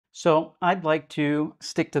So I'd like to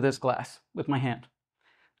stick to this glass with my hand,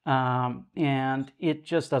 and it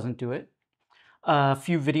just doesn't do it. A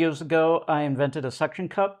few videos ago, I invented a suction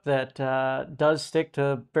cup that does stick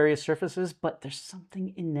to various surfaces, but there's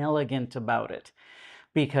something inelegant about it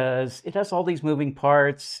because it has all these moving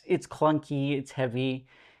parts, it's clunky, it's heavy,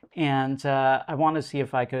 and I want to see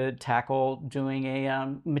if I could tackle doing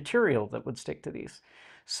a material that would stick to these.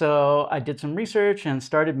 So I did some research and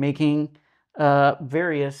started making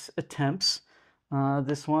various attempts.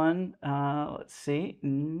 This one, let's see,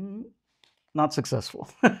 not successful.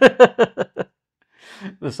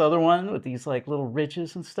 This other one with these like little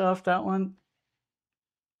ridges and stuff, that one,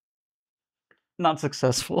 not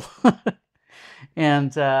successful.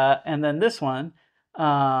 And then this one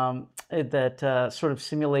that sort of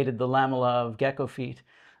simulated the lamella of gecko feet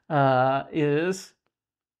is,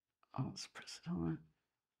 oh, let's press it on,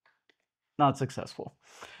 not successful.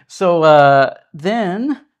 So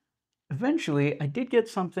then eventually I did get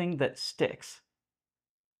something that sticks.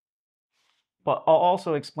 But I'll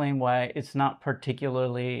also explain why it's not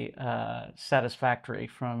particularly satisfactory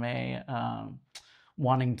from a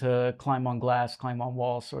wanting to climb on glass, climb on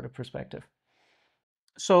walls sort of perspective.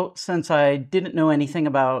 So since I didn't know anything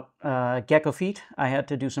about gecko feet, I had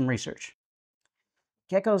to do some research.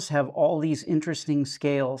 Geckos have all these interesting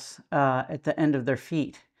scales at the end of their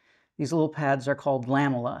feet. These little pads are called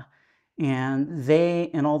lamella, and they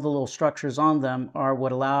and all the little structures on them are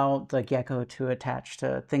what allow the gecko to attach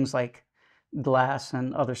to things like glass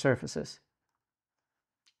and other surfaces.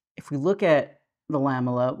 If we look at the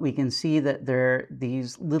lamella, we can see that there are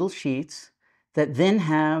these little sheets that then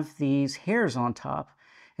have these hairs on top,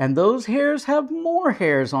 and those hairs have more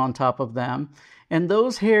hairs on top of them, and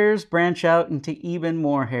those hairs branch out into even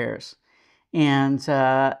more hairs. And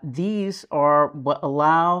these are what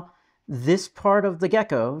allow this part of the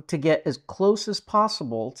gecko to get as close as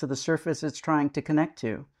possible to the surface it's trying to connect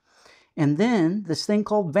to. And then this thing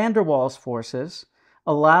called van der Waals forces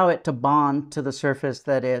allow it to bond to the surface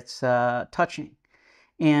that it's touching.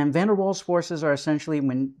 And van der Waals forces are essentially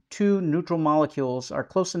when two neutral molecules are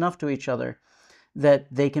close enough to each other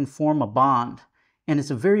that they can form a bond. And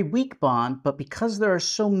it's a very weak bond, but because there are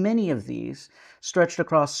so many of these stretched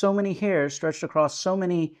across so many hairs, stretched across so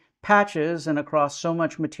many patches and across so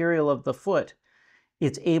much material of the foot,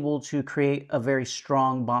 it's able to create a very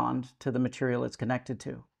strong bond to the material it's connected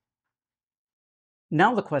to.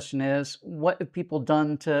 Now the question is, what have people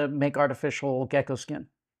done to make artificial gecko skin?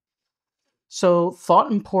 So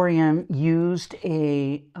Thought Emporium used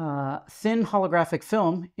a thin holographic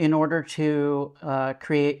film in order to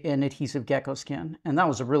create an adhesive gecko skin, and that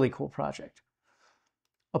was a really cool project.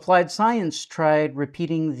 Applied Science tried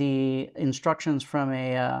repeating the instructions from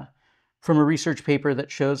a research paper that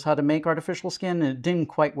shows how to make artificial skin, and it didn't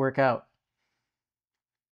quite work out.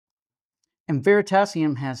 And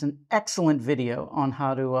Veritasium has an excellent video on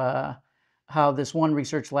how this one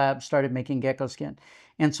research lab started making gecko skin.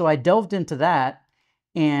 And so I delved into that,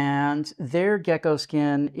 and their gecko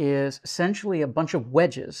skin is essentially a bunch of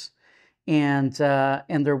wedges. And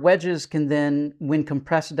their wedges can then, when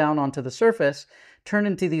compressed down onto the surface, turn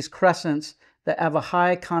into these crescents that have a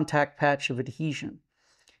high contact patch of adhesion.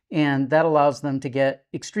 And that allows them to get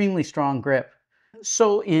extremely strong grip.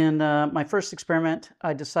 So in my first experiment,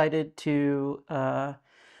 I decided to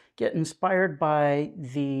get inspired by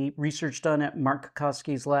the research done at Mark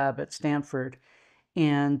Kokoski's lab at Stanford.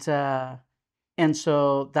 And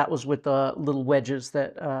so that was with the little wedges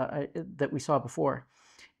that we saw before.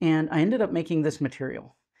 And I ended up making this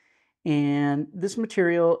material. And this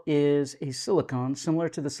material is a silicone, similar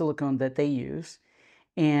to the silicone that they use.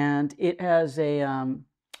 And it has a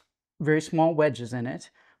very small wedges in it.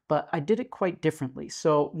 But I did it quite differently.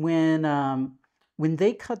 So when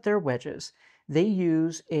they cut their wedges, they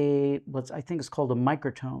use what I think is called a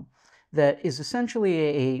microtome, that is essentially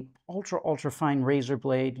a ultra fine razor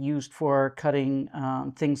blade used for cutting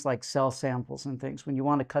things like cell samples and things when you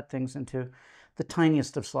want to cut things into the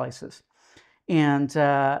tiniest of slices. And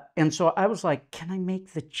so I was like, can I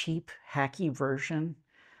make the cheap, hacky version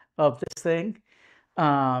of this thing?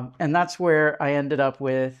 And that's where I ended up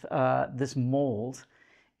with this mold.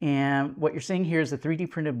 And what you're seeing here is a 3D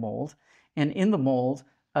printed mold. And in the mold,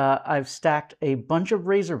 I've stacked a bunch of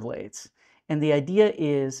razor blades. And the idea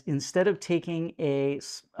is, instead of taking a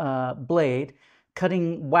blade,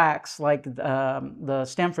 cutting wax like the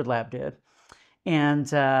Stanford lab did, and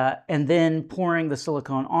then pouring the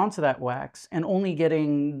silicone onto that wax and only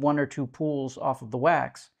getting 1 or 2 pools off of the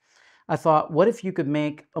wax, I thought, what if you could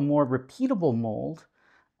make a more repeatable mold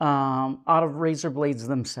out of razor blades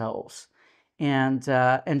themselves? And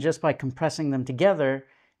just by compressing them together,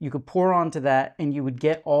 You could pour onto that, and you would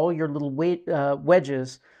get all your little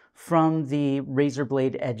wedges from the razor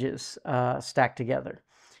blade edges stacked together.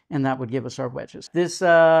 And that would give us our wedges. This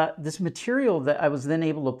material that I was then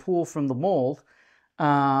able to pull from the mold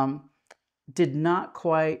did not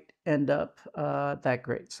quite end up that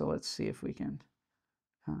great. So let's see if we can,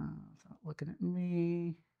 looking at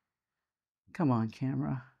me. Come on,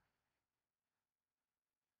 camera.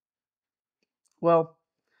 Well,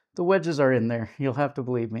 the wedges are in there. You'll have to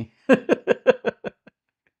believe me.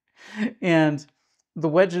 And the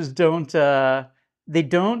wedges don't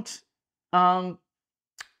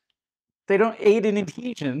aid in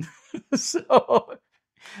adhesion. So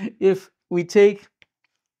if we take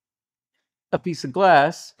a piece of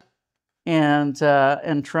glass and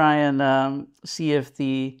try and see if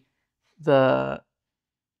the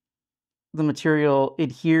material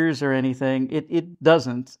adheres or anything, it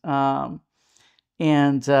doesn't.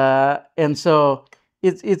 And so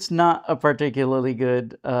it's not a particularly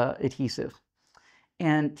good adhesive.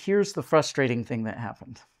 And here's the frustrating thing that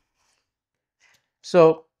happened.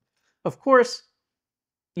 So, of course,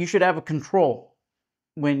 you should have a control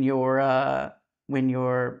when you're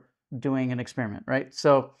doing an experiment, right?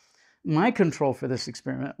 So my control for this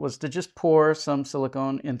experiment was to just pour some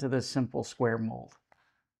silicone into this simple square mold.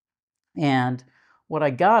 And what I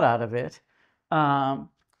got out of it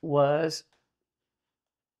was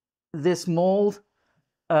this mold,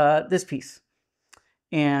 this piece.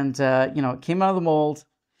 And, it came out of the mold.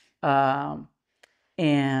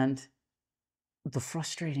 And the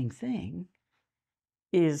frustrating thing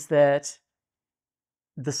is that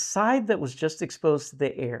the side that was just exposed to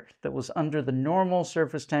the air, that was under the normal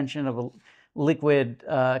surface tension of a liquid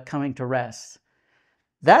coming to rest,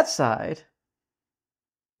 that side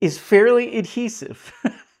is fairly adhesive.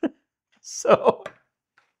 So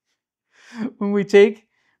when we take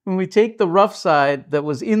the rough side that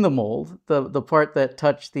was in the mold, the part that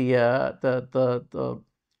touched the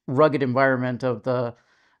rugged environment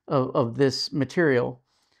of this material,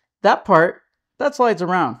 that part that slides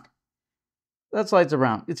around. That slides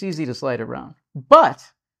around. It's easy to slide around.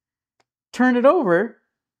 But turn it over,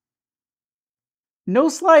 no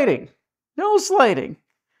sliding. No sliding.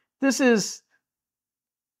 This is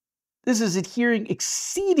adhering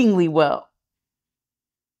exceedingly well.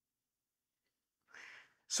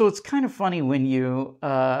 So it's kind of funny when you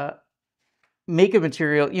make a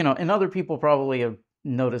material, and other people probably have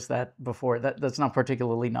noticed that before. That's not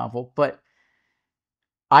particularly novel, but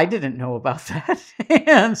I didn't know about that.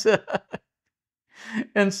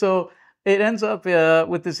 And so it ends up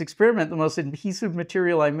with this experiment. The most adhesive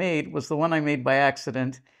material I made was the one I made by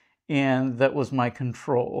accident, and that was my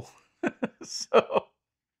control. So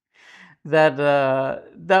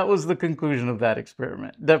that was the conclusion of that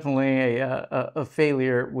experiment. Definitely a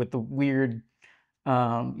failure with the weird,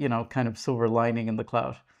 kind of silver lining in the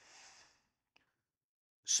cloud.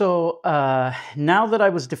 So now that I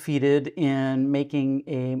was defeated in making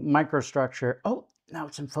a microstructure, oh, now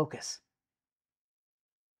it's in focus.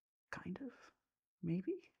 Kind of,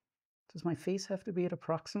 maybe. Does my face have to be at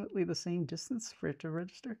approximately the same distance for it to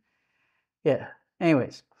register? Yeah.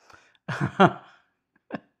 Anyways.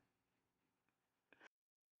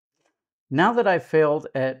 Now that I've failed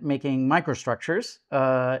at making microstructures,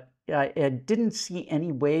 I didn't see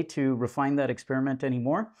any way to refine that experiment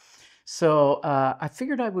anymore. So I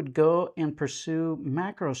figured I would go and pursue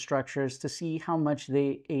macrostructures to see how much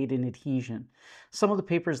they aid in adhesion. Some of the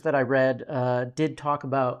papers that I read did talk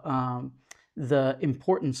about the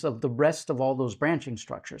importance of the rest of all those branching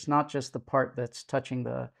structures, not just the part that's touching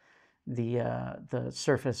the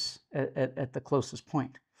surface at the closest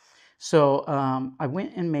point. So I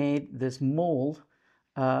went and made this mold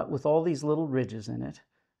with all these little ridges in it.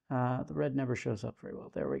 The red never shows up very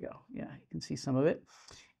well. There we go. Yeah, you can see some of it.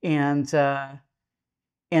 And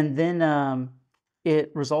then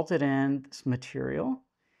it resulted in this material.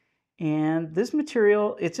 And this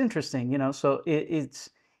material, it's interesting, so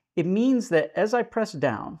it means that as I press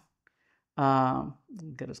down,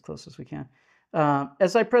 get as close as we can.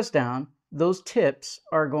 As I press down, those tips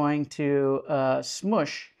are going to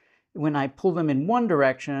smush when I pull them in one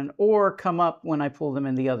direction or come up when I pull them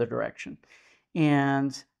in the other direction.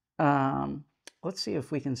 And let's see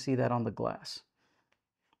if we can see that on the glass.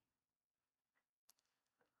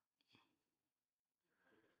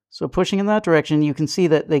 So pushing in that direction, you can see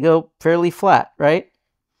that they go fairly flat, right?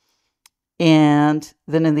 And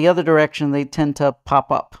then in the other direction, they tend to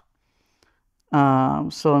pop up.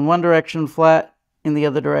 So in one direction, flat. In the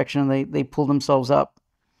other direction, they pull themselves up.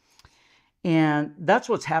 And that's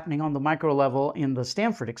what's happening on the micro level in the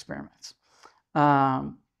Stanford experiments.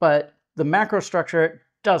 But the macrostructure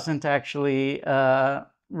doesn't actually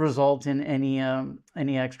result in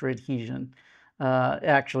any extra adhesion.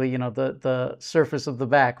 Actually, you know, the surface of the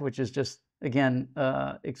back, which is just again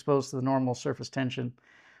exposed to the normal surface tension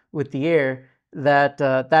with the air,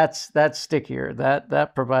 that's stickier.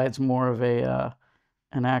 That provides more of a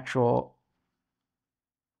an actual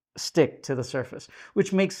stick to the surface,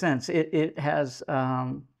 which makes sense. It has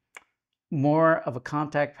more of a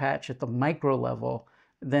contact patch at the micro level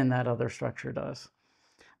than that other structure does.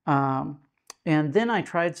 And then I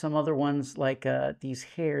tried some other ones like these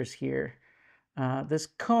hairs here. This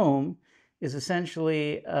comb is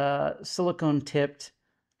essentially silicone-tipped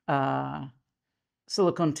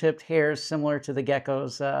hairs similar to the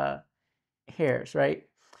gecko's hairs, right?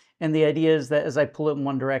 And the idea is that as I pull it in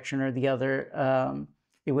one direction or the other,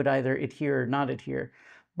 it would either adhere or not adhere.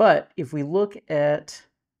 But if we look at,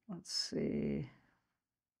 let's see,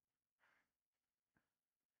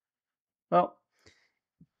 well,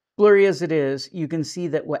 blurry as it is, you can see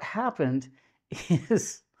that what happened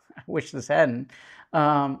is, I wish this hadn't,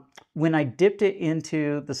 when I dipped it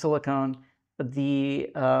into the silicone,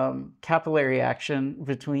 the capillary action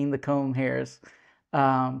between the comb hairs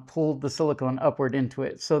pulled the silicone upward into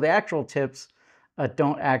it. So the actual tips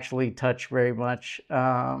don't actually touch very much,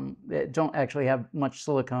 don't actually have much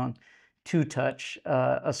silicone to touch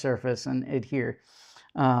a surface and adhere.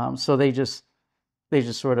 So they just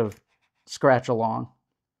sort of scratch along.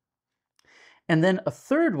 And then a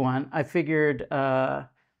third one, I figured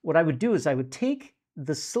what I would do is I would take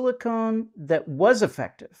the silicone that was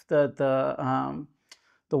effective, the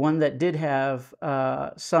one that did have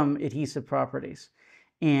some adhesive properties,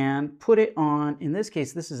 and put it on, in this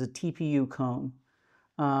case, this is a TPU comb.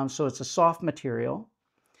 So it's a soft material.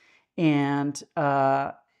 And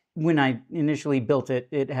when I initially built it,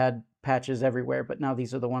 it had patches everywhere, but now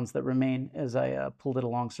these are the ones that remain as I pulled it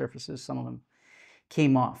along surfaces. Some of them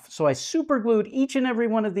came off. So I super glued each and every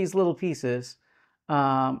one of these little pieces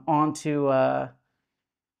onto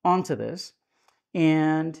this,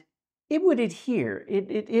 and it would adhere.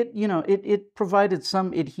 It provided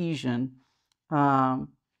some adhesion.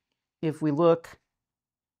 If we look,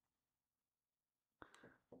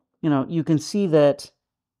 you can see that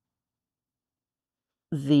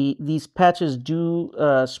these patches do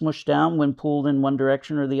smush down when pulled in one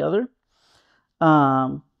direction or the other.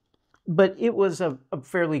 But it was a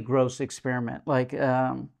fairly gross experiment. Like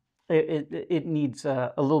it needs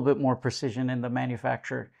a little bit more precision in the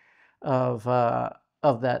manufacture of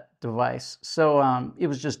that device. So it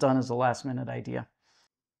was just done as a last minute idea.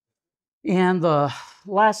 And the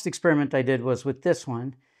last experiment I did was with this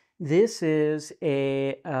one. This is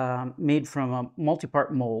made from a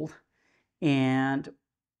multi-part mold. And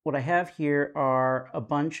what I have here are a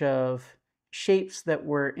bunch of shapes that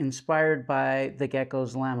were inspired by the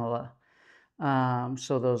gecko's lamella.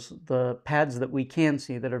 So the pads that we can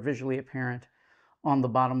see that are visually apparent on the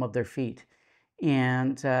bottom of their feet.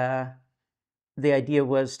 And the idea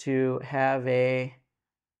was to have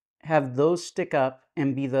those stick up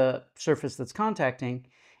and be the surface that's contacting,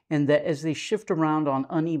 and that as they shift around on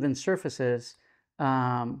uneven surfaces,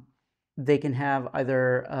 they can have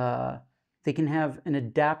an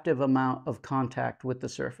adaptive amount of contact with the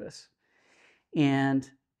surface. And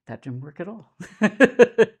that didn't work at all.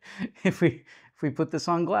 If we put this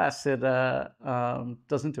on glass, it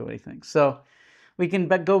doesn't do anything. So we can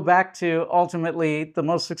go back to ultimately the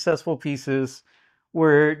most successful pieces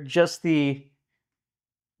were just the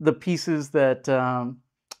pieces that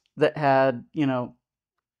that had,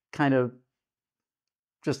 kind of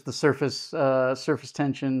just the surface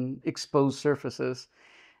tension, exposed surfaces.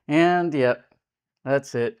 And yep,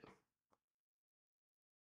 that's it.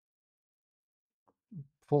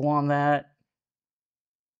 Pull on that.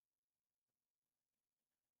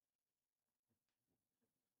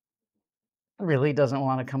 Really doesn't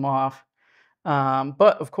want to come off.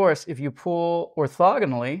 But of course, if you pull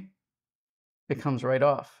orthogonally, it comes right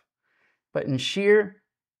off. But in shear,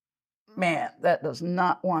 man, that does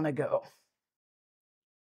not want to go.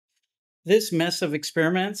 This mess of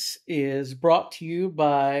experiments is brought to you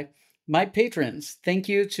by my patrons. Thank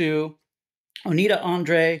you to Onita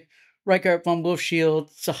Andre, Reichert von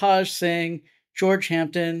Wolfshield, Sahaj Singh, George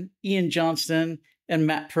Hampton, Ian Johnston, and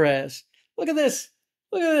Matt Perez. Look at this.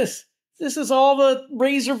 Look at this. This is all the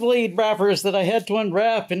razor blade wrappers that I had to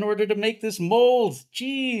unwrap in order to make this mold.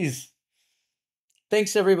 Jeez.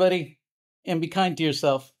 Thanks, everybody, and be kind to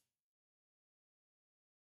yourself.